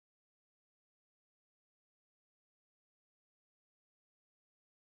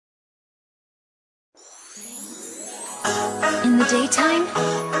In the daytime,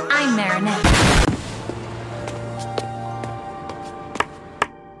 I'm Marinette.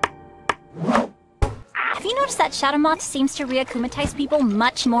 Have you noticed that Shadow Moth seems to reakumatize people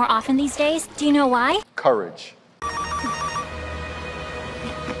much more often these days? Do you know why? Courage.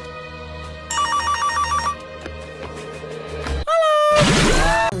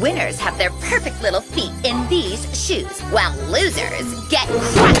 Winners have their perfect little feet in these shoes, while losers get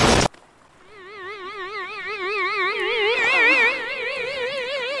crushed.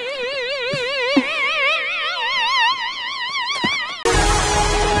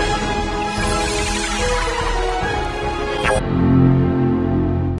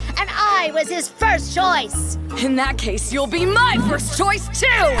 And I was his first choice. In that case, you'll be my first choice too!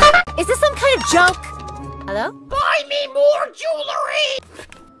 Is this some kind of joke? Hello? Buy me more jewelry!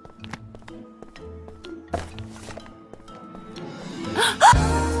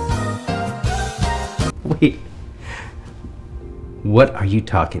 Wait. What are you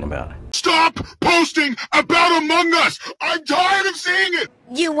talking about? Stop posting about Among Us! I'm tired of seeing it!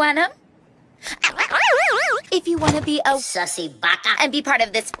 You wanna? If you wanna be a sussy baka and be part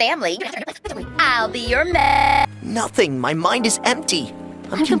of this family, I'll be your man. Nothing. My mind is empty.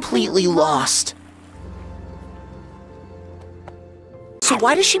 I'm completely lost. So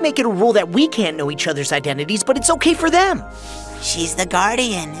why does she make it a rule that we can't know each other's identities, but it's okay for them? She's the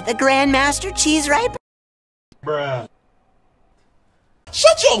guardian, the Grandmaster Cheese Ripe. Bruh.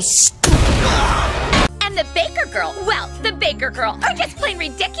 Shut your And the Baker Girl, well, the Baker Girl are just plain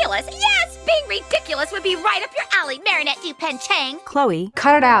ridiculous. Yes, being ridiculous would be right up your alley, Marinette Dupen Chang. Chloe,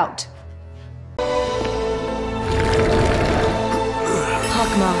 cut it out.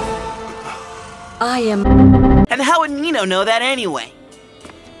 Hawkmoth, I am... And how would Nino know that anyway?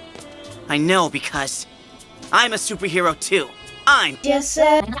 I know because I'm a superhero too. I'm... Yes,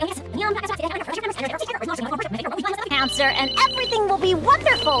 sir. Answer, and everything will be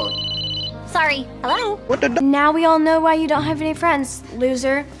wonderful. Sorry, hello? Now we all know why you don't have any friends,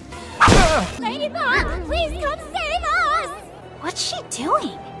 loser. Ladybug, please come save us! What's she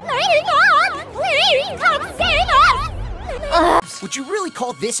doing? Ladybug, please come save us! Would you really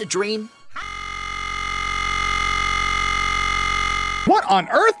call this a dream? What on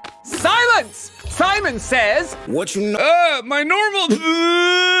earth? Silence! Simon says... What you know? My normal...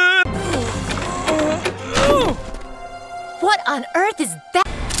 What on earth is that?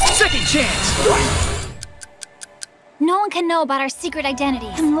 Second chance! No one can know about our secret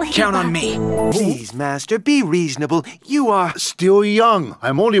identities. Count on me. Please, Master, be reasonable. You are still young.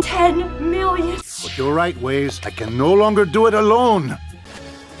 I'm only 10 million. But you're right, Waze. I can no longer do it alone.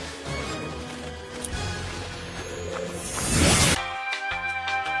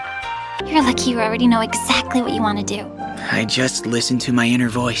 You're lucky you already know exactly what you want to do. I just listened to my inner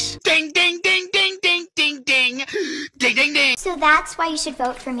voice. Ding, ding, ding, ding, ding, ding, ding. Ding, ding, ding. So that's why you should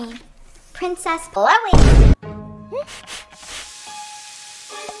vote for me. Princess Chloe.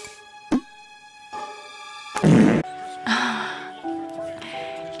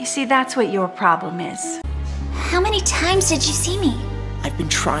 You see, that's what your problem is. How many times did you see me? I've been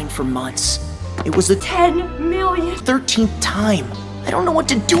trying for months. It was the 10 million. 13th time. I don't know what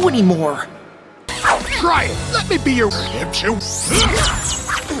to do anymore. Try it. Let me be your... If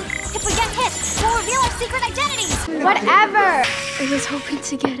we get hit, we'll reveal our secret identities! Whatever. I was hoping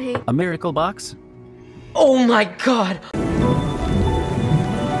to get A miracle box? Oh my god!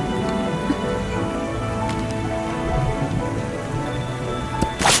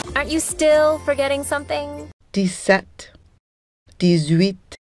 Aren't you still forgetting something? 17, 18.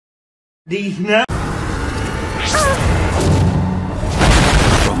 19.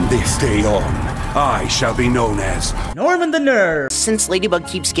 From this day on, I shall be known as Norman the Nerd. Since Ladybug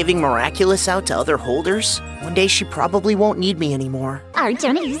keeps giving Miraculous out to other holders, one day she probably won't need me anymore. Our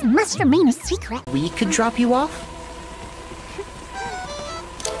identities must remain a secret. We could drop you off?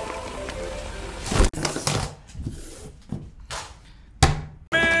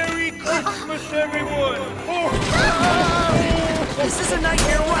 Merry Christmas, everyone! This is a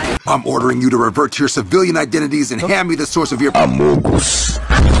nightmare, right? I'm ordering you to revert to your civilian identities and hand me the source of your Among Us.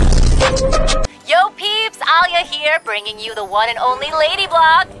 Yo peeps, Alia here, bringing you the one and only Lady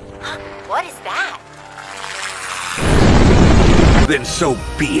Block. What is that? Then so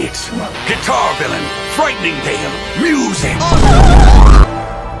be it. Guitar villain, frightening tale, music.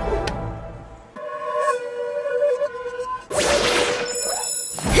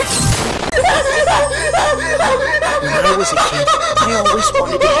 When I was a kid, I always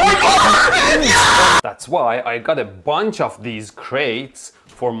wanted to be a... That's why I got a bunch of these crates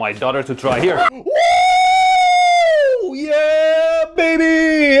for my daughter to try here. Woo! Yeah,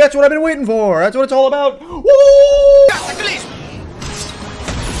 baby! That's what I've been waiting for. That's what it's all about. Woo!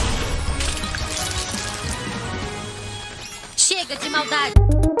 Chega de maldade.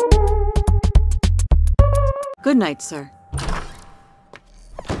 Good night, sir.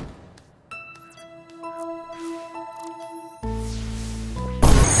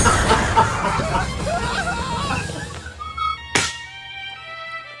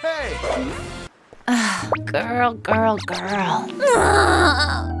 Hey! Girl.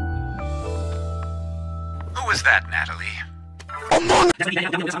 Who was that, Natalie?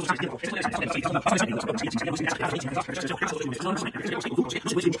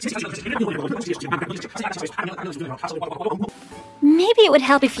 Maybe it would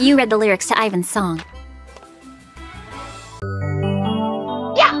help if you read the lyrics to Ivan's song.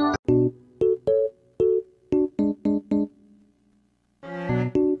 Yeah!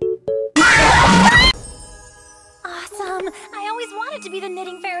 Awesome! I always wanted to be the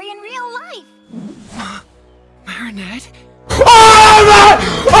knitting fairy in real life. Marinette? Oh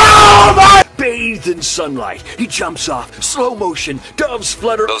my! Bathed in sunlight, he jumps off, slow motion, doves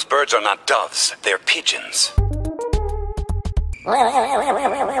flutter. Those birds are not doves, they're pigeons. Her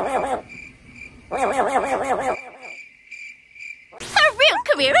real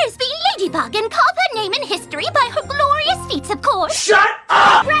career is being Ladybug and called her name in history by her glorious feats, of course. Shut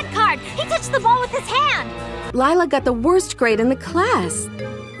up! Red card! He touched the ball with his hand! Lila got the worst grade in the class.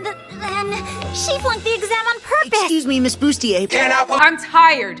 Then she flunked the exam on purpose! Excuse me, Miss Bustier. I'm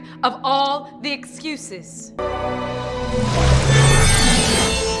tired of all the excuses.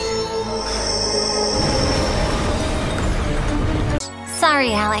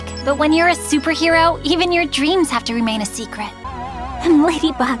 Sorry, Alec, but when you're a superhero, even your dreams have to remain a secret. I'm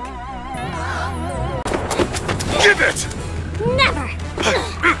Ladybug. Give it! Never!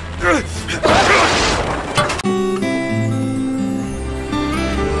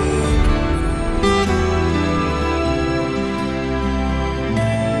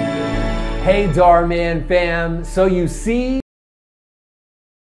 Hey Darman fam, so you see,